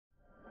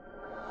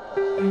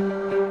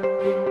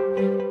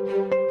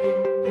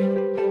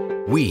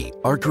We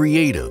are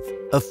creative,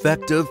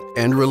 effective,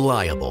 and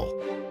reliable.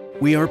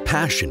 We are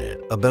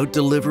passionate about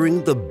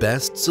delivering the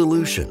best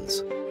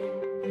solutions.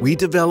 We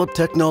develop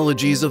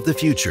technologies of the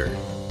future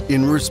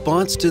in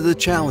response to the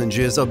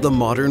challenges of the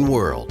modern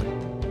world.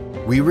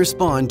 We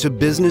respond to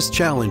business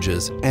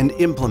challenges and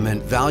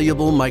implement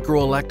valuable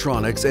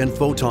microelectronics and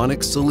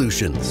photonics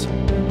solutions.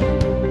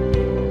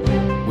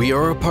 We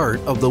are a part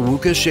of the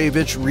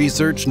Łukasiewicz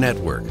Research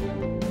Network,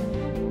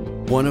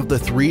 one of the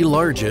 3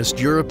 largest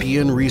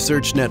European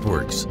research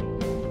networks.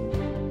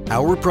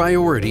 Our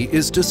priority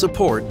is to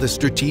support the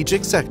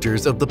strategic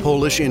sectors of the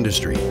Polish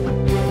industry.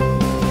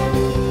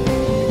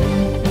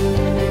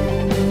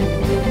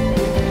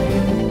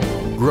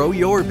 Grow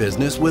your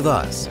business with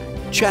us.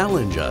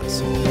 Challenge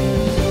us.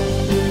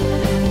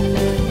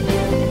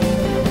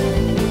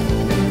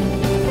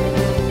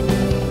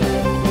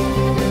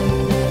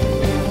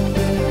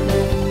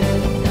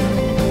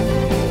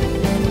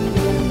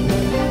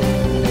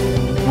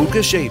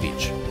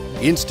 Łukasiewicz,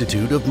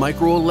 Institute of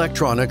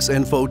Microelectronics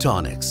and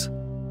Photonics.